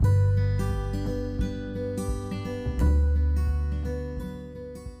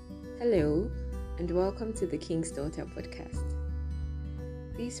Hello, and welcome to the King's Daughter podcast.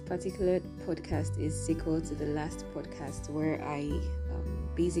 This particular podcast is sequel to the last podcast where I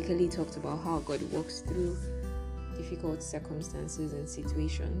basically talked about how God works through difficult circumstances and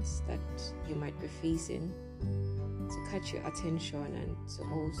situations that you might be facing to catch your attention and to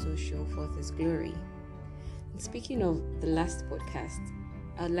also show forth His glory. And speaking of the last podcast,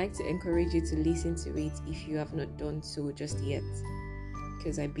 I'd like to encourage you to listen to it if you have not done so just yet,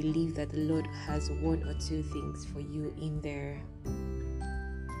 because I believe that the Lord has one or two things for you in there.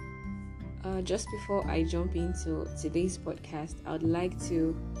 Just before I jump into today's podcast, I would like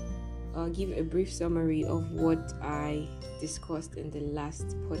to give a brief summary of what I discussed in the last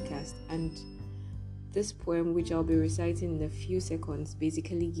podcast. And this poem, which I'll be reciting in a few seconds,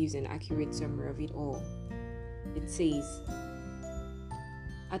 basically gives an accurate summary of it all. It says,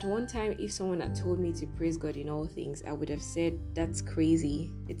 "At one time, if someone had told me to praise God in all things, I would have said, that's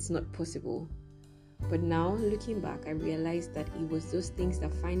crazy, it's not possible. But now, looking back, I realized that it was those things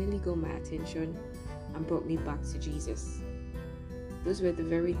that finally got my attention and brought me back to Jesus. Those were the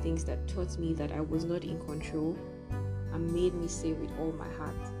very things that taught me that I was not in control and made me say with all my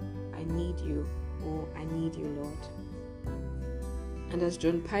heart, I need you, or I need you, Lord." And as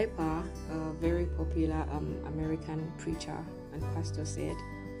John Piper, a very popular American preacher and pastor, said,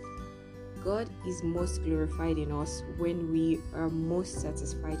 God is most glorified in us when we are most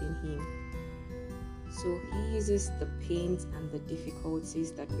satisfied in Him. So He uses the pains and the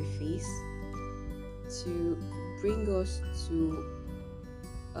difficulties that we face to bring us to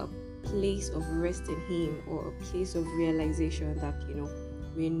a place of rest in Him, or a place of realization that,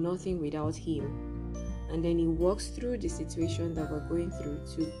 we're nothing without Him. And then He walks through the situation that we're going through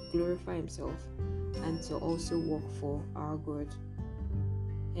to glorify Himself and to also work for our good.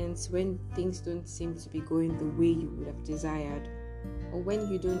 Hence, when things don't seem to be going the way you would have desired, or when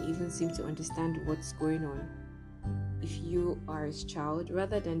you don't even seem to understand what's going on, if you are His child,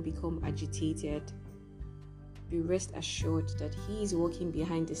 rather than become agitated, be rest assured that He is working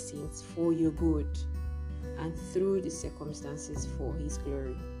behind the scenes for your good and through the circumstances for His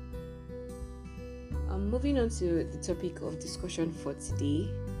glory. Moving on to the topic of discussion for today,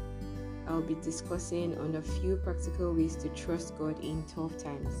 I'll be discussing on a few practical ways to trust God in tough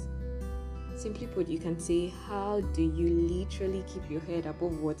times. Simply put, you can say, how do you literally keep your head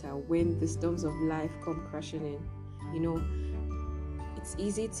above water when the storms of life come crashing in? It's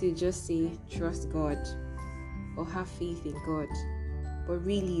easy to just say, trust God, or have faith in God. But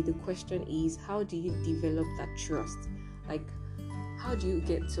really, the question is, how do you develop that trust? Like, how do you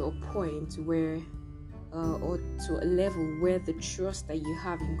get to a point where or to a level where the trust that you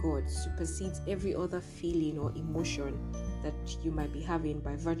have in God supersedes every other feeling or emotion that you might be having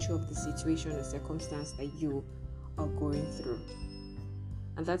by virtue of the situation or circumstance that you are going through?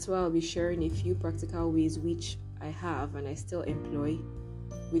 And that's why I'll be sharing a few practical ways which I have and I still employ,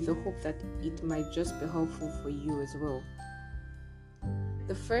 with the hope that it might just be helpful for you as well.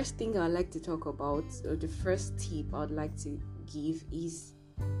 The first thing I'd like to talk about, or the first tip I'd like to give, is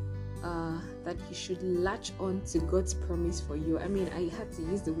that you should latch on to God's promise for you. I had to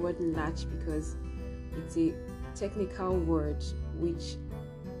use the word latch because it's a technical word which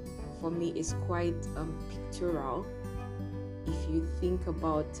for me is quite pictorial. If you think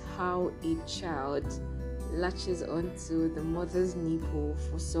about how a child latches onto the mother's nipple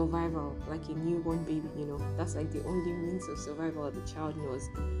for survival, like a newborn baby, that's like the only means of survival the child knows.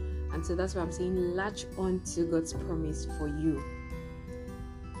 And so that's why I'm saying latch on to God's promise for you.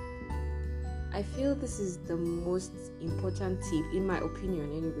 I feel this is the most important tip, in my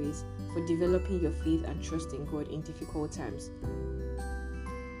opinion anyways, for developing your faith and trust in God in difficult times.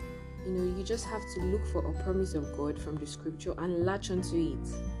 You just have to look for a promise of God from the scripture and latch onto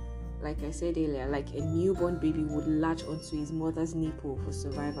it. Like I said earlier, like a newborn baby would latch onto his mother's nipple for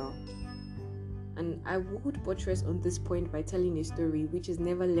survival. And I would buttress on this point by telling a story which has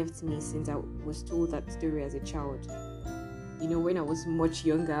never left me since I was told that story as a child. When I was much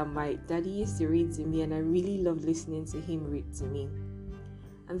younger, my daddy used to read to me, and I really loved listening to him read to me.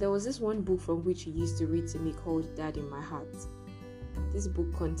 And there was this one book from which he used to read to me called Dad in My Heart. This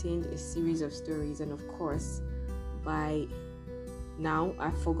book contained a series of stories, and of course, by now,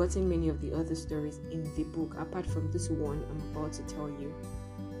 I've forgotten many of the other stories in the book, apart from this one I'm about to tell you.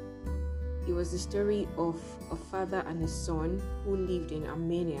 It was the story of a father and a son who lived in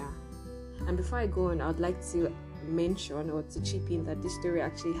Armenia. And before I go on, I would like to mention or to chip in that this story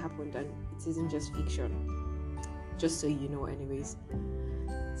actually happened and it isn't just fiction, just so you know anyways.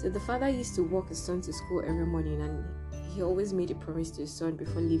 So the father used to walk his son to school every morning, and he always made a promise to his son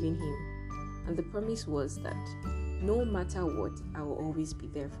before leaving him, and the promise was that no matter what, I will always be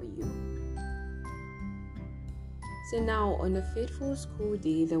there for you. So now, on a fateful school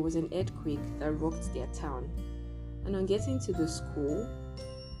day, there was an earthquake that rocked their town. And on getting to the school,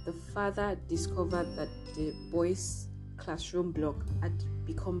 the father discovered that the boys' classroom block had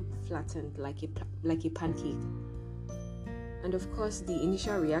become flattened like a pancake. And of course, the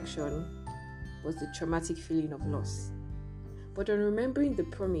initial reaction was the traumatic feeling of loss. But on remembering the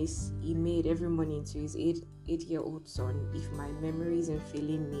promise he made every morning to his eight-year-old son, if my memory isn't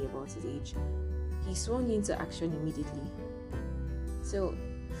failing me about his age, he swung into action immediately. So,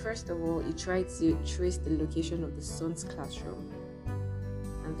 first of all, he tried to trace the location of the son's classroom,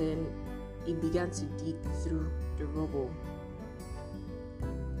 and then he began to dig through the rubble.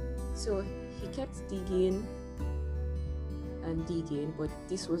 So he kept digging and digging, but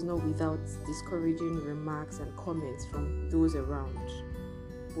this was not without discouraging remarks and comments from those around,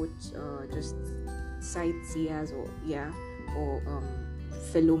 both just sightseers or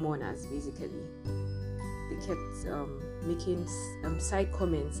fellow mourners. Basically, they kept making side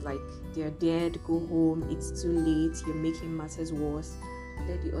comments like, "They're dead, go home, it's too late, you're making matters worse,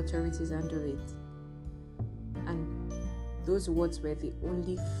 let the authorities handle it." And those words were the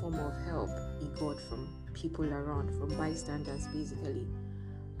only form of help he got from people around, from bystanders basically.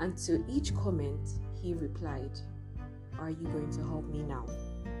 And to each comment he replied, "Are you going to help me now?"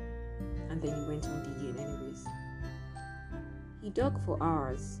 And then he went on digging anyways. He dug for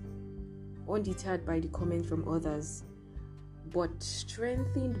hours, undeterred by the comment from others, but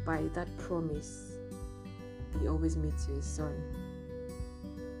strengthened by that promise he always made to his son.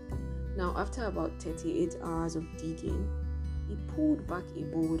 Now, after about 38 hours of digging, he pulled back a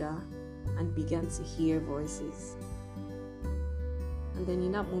boulder and began to hear voices. And then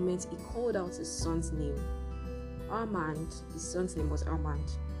in that moment, he called out his son's name. Armand. His son's name was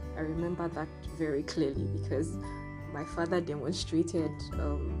Armand. I remember that very clearly because my father demonstrated,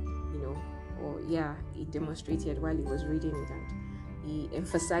 he demonstrated while he was reading it, and he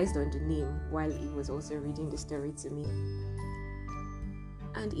emphasized on the name while he was also reading the story to me.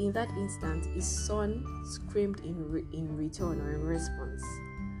 And in that instant, his son screamed in return or in response.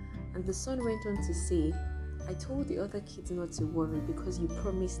 And the son went on to say, "I told the other kids not to worry because you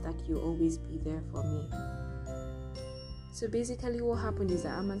promised that you'll always be there for me." So basically what happened is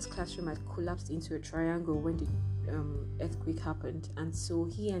that Armand's classroom had collapsed into a triangle when the earthquake happened, and so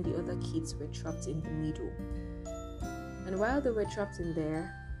he and the other kids were trapped in the middle. And while they were trapped in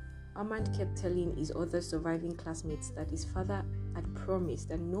there, Armand kept telling his other surviving classmates that his father had promised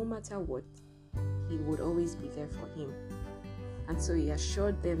that no matter what, he would always be there for him. And so he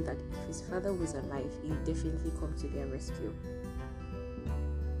assured them that if his father was alive, he would definitely come to their rescue.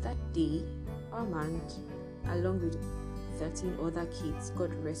 That day, Armand, along with 13 other kids,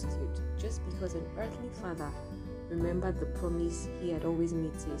 got rescued just because an earthly father remembered the promise he had always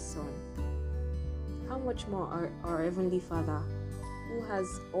made to his son. How much more our Heavenly Father, who has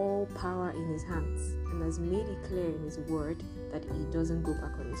all power in his hands and has made it clear in his word that he doesn't go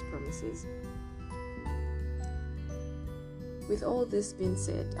back on his promises. With all this being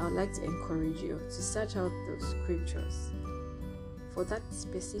said, I would like to encourage you to search out those scriptures for that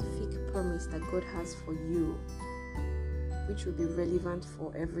specific promise that God has for you, which will be relevant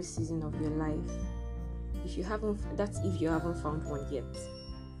for every season of your life. If you haven't found one yet.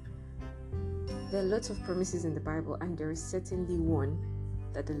 There are lots of promises in the Bible, and there is certainly one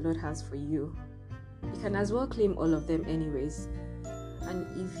that the Lord has for you. You can as well claim all of them anyways. And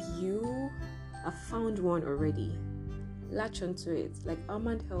if you have found one already, latch onto it like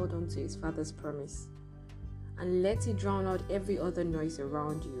Armand held onto his father's promise, and let it drown out every other noise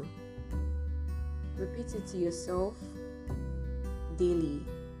around you. Repeat it to yourself daily.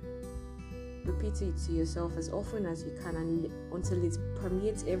 Repeat it to yourself as often as you can until it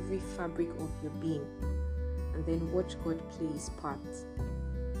permeates every fabric of your being, and then watch God play his part.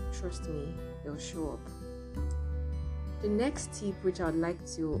 Trust me, he'll show up. The next tip which I'd like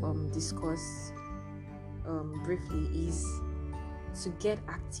to discuss briefly is to get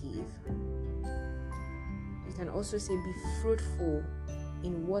active. You can also say be fruitful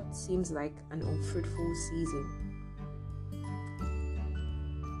in what seems like an unfruitful season.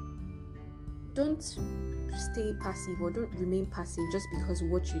 Don't stay passive or don't remain passive just because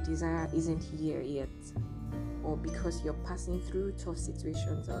what you desire isn't here yet, or because you're passing through tough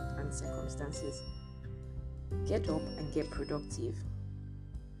situations and circumstances. Get up and get productive.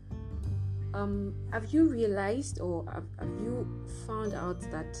 Have you realized or have you found out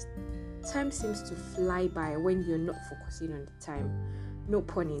that time seems to fly by when you're not focusing on the time? No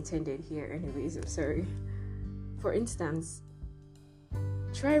pun intended here anyways, I'm sorry. For instance,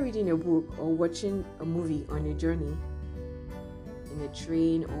 Try reading a book or watching a movie on a journey, in a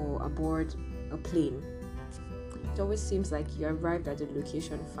train or aboard a plane. It always seems like you arrived at the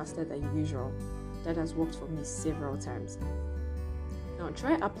location faster than usual. That has worked for me several times. Now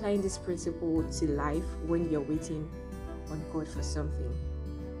try applying this principle to life when you're waiting on God for something.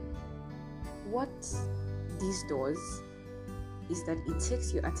 What this does is that it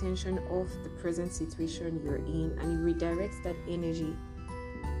takes your attention off the present situation you're in and it redirects that energy.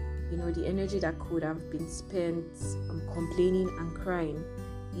 The energy that could have been spent complaining and crying,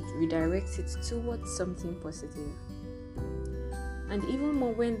 it redirects it towards something positive. And even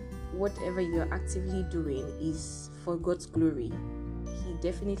more when whatever you're actively doing is for God's glory, He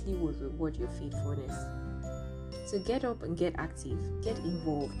definitely will reward your faithfulness. So get up and get active, get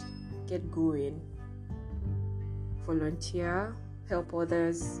involved, get going, volunteer, help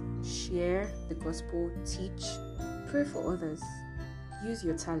others, share the gospel, teach, pray for others, use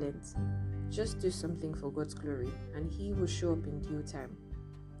your talents. Just do something for God's glory and He will show up in due time.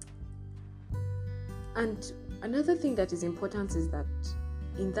 And another thing that is important is that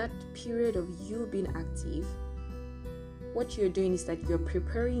in that period of you being active, what you're doing is that you're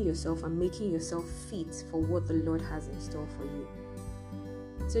preparing yourself and making yourself fit for what the Lord has in store for you.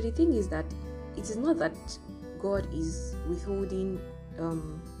 So the thing is that it is not that God is withholding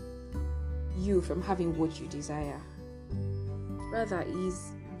you from having what you desire. Rather,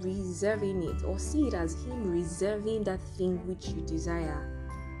 He's reserving it, or see it as Him reserving that thing which you desire,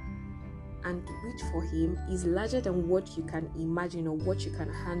 and which for Him is larger than what you can imagine or what you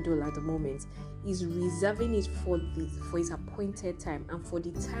can handle at the moment. He's reserving it for His appointed time and for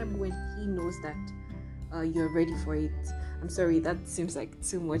the time when He knows that you're ready for it. I'm sorry, that seems like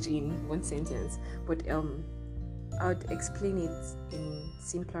too much in one sentence, but I'll explain it in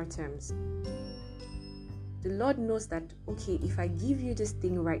simpler terms. The Lord knows that, okay, if I give you this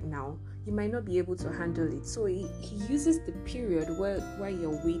thing right now, you might not be able to handle it. So He uses the period while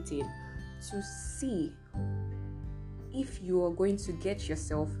you're waiting to see if you are going to get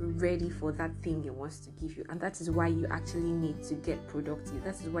yourself ready for that thing He wants to give you. And that is why you actually need to get productive.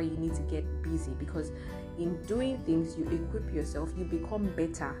 That is why you need to get busy, because in doing things, you equip yourself, you become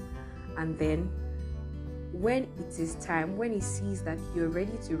better. And then when it is time, when He sees that you're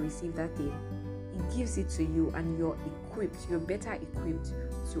ready to receive that thing, He gives it to you and you're equipped, you're better equipped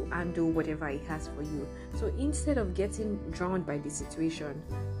to handle whatever He has for you. So instead of getting drowned by the situation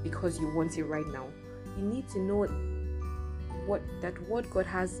because you want it right now, you need to know what God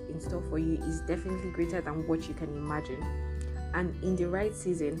has in store for you is definitely greater than what you can imagine. And in the right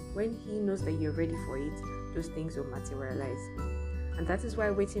season, when He knows that you're ready for it, those things will materialize. And that is why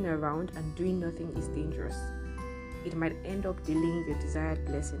waiting around and doing nothing is dangerous. It might end up delaying your desired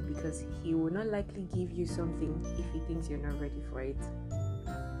blessing, because He will not likely give you something if He thinks you're not ready for it.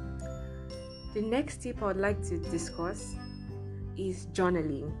 The next tip I would like to discuss is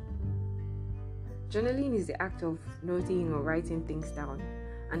journaling. Journaling is the act of noting or writing things down.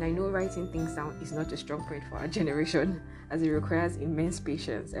 And I know writing things down is not a strong point for our generation, as it requires immense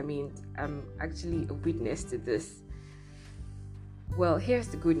patience. I mean, I'm actually a witness to this. Well, here's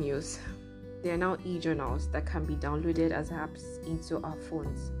the good news. There are now e-journals that can be downloaded as apps into our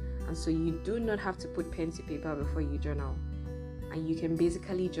phones. And so you do not have to put pen to paper before you journal. And you can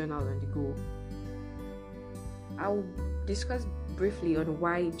basically journal on the go. I'll discuss briefly on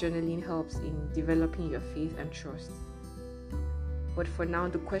why journaling helps in developing your faith and trust. But for now,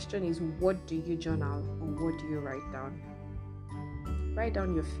 the question is, what do you journal or what do you write down? Write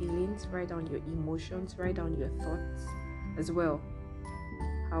down your feelings, write down your emotions, write down your thoughts as well.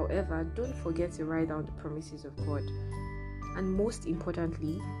 However, don't forget to write down the promises of God. And most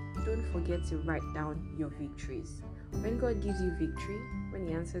importantly, don't forget to write down your victories. When God gives you victory, when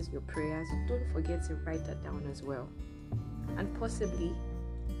He answers your prayers, don't forget to write that down as well. And possibly,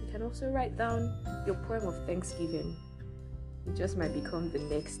 you can also write down your poem of thanksgiving. You just might become the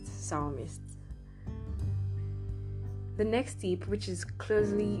next psalmist. The next tip, which is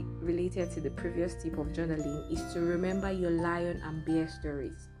closely related to the previous tip of journaling, is to remember your lion and bear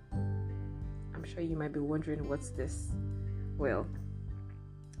stories. I'm sure you might be wondering, what's this? Well,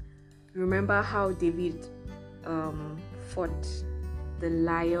 remember how David fought the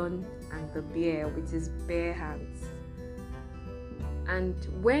lion and the bear with his bare hands. And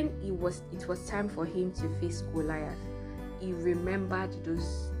when it was time for him to face Goliath, he remembered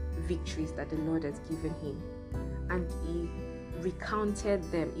those victories that the Lord has given him. And he recounted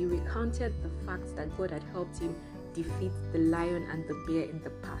them. He recounted the fact that God had helped him defeat the lion and the bear in the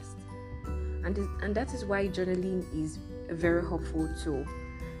past. And that is why journaling is a very helpful tool.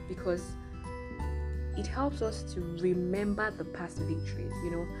 Because it helps us to remember the past victories.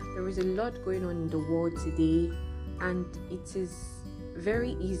 There is a lot going on in the world today, and it is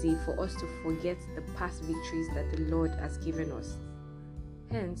very easy for us to forget the past victories that the Lord has given us.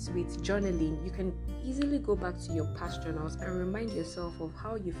 Hence, with journaling, you can easily go back to your past journals and remind yourself of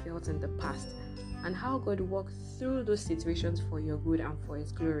how you felt in the past and how God worked through those situations for your good and for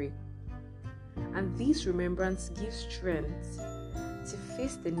His glory. And this remembrance gives strength to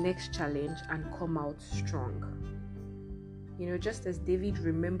face the next challenge and come out strong. Just as David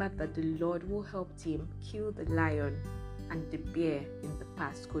remembered that the Lord who helped him kill the lion and the bear in the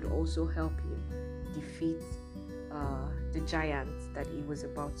past could also help him defeat the giants that he was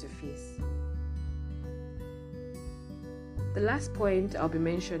about to face. The last point I'll be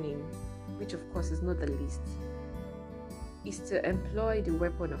mentioning, which of course is not the least, is to employ the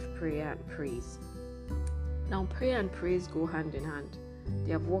weapon of prayer and praise. Now, prayer and praise go hand in hand.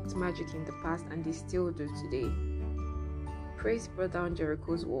 They have worked magic in the past and they still do today. Praise brought down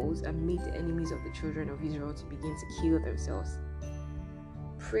Jericho's walls and made the enemies of the children of Israel to begin to kill themselves.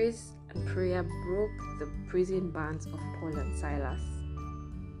 Praise and prayer broke the prison bands of Paul and Silas.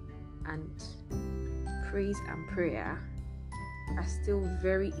 And praise and prayer are still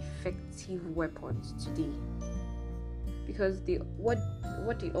very effective weapons today. Because what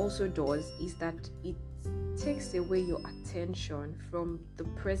it also does is that it takes away your attention from the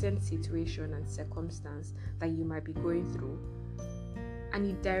present situation and circumstance that you might be going through, and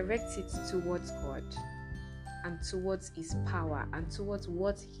it directs it towards God and towards His power and towards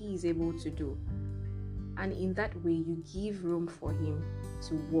what He is able to do. And in that way, you give room for Him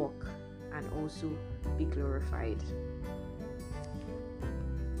to work and also be glorified.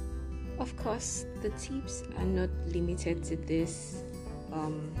 Of course, the tips are not limited to this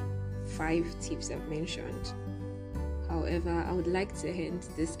 5 tips I've mentioned. However, I would like to end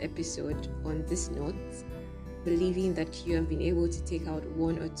this episode on this note, believing that you have been able to take out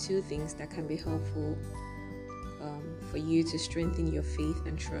 1 or 2 things that can be helpful for you to strengthen your faith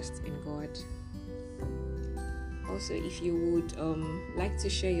and trust in God. Also, if you would like to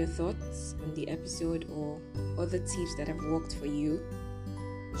share your thoughts on the episode or other tips that have worked for you,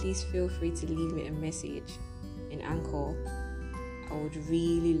 please feel free to leave me a message in Anchor. I would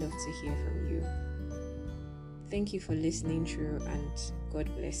really love to hear from you. Thank you for listening through, and God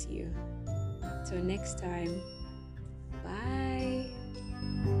bless you. Till next time, bye.